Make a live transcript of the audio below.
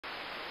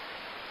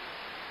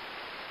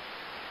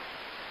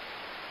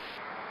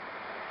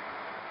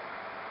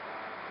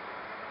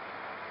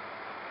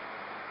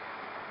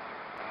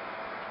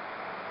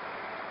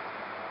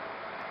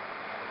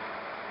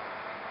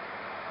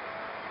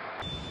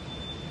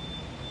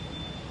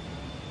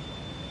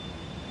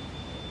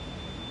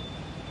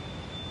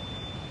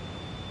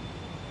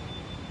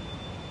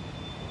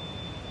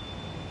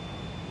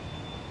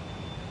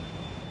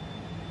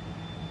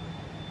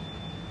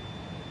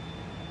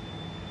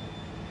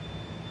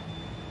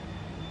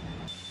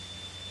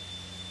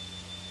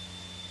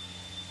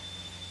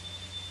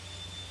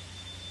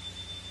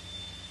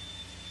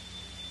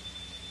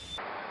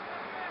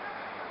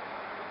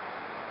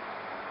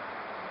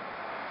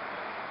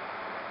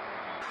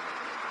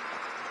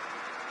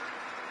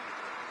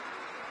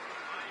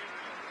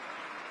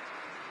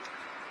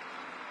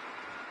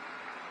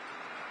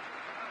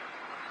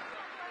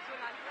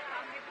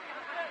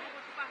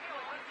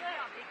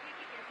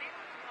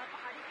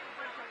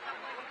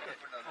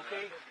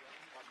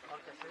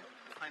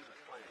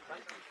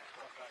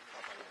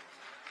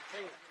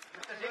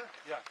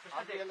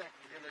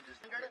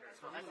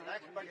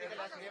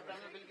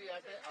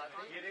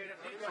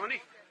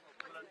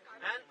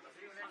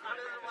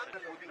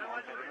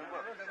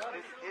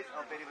This is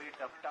a very, very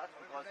tough task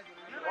because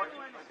what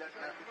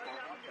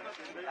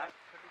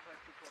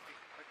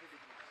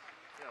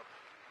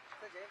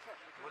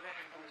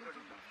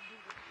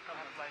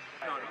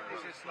No,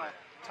 this is not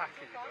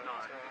tacky. No.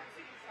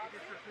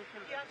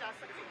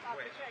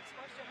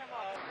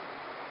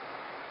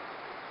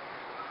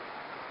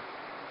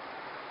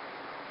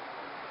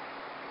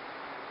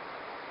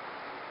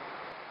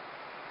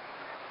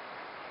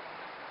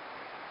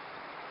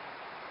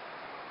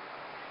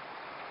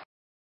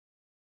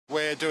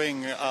 We're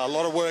doing a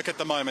lot of work at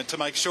the moment to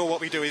make sure what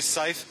we do is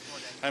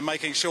safe and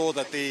making sure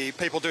that the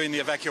people doing the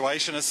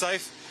evacuation are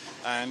safe.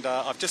 And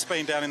I've just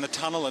been down in the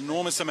tunnel,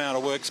 enormous amount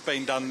of work's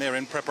been done there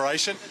in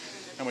preparation.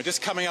 And we're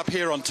just coming up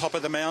here on top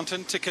of the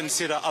mountain to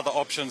consider other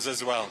options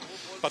as well.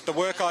 But the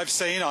work I've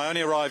seen, I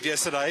only arrived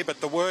yesterday,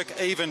 but the work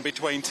even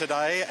between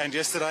today and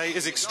yesterday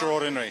is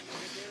extraordinary.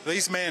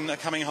 These men are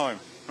coming home,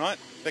 right?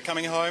 They're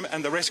coming home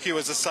and the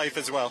rescuers are safe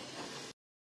as well.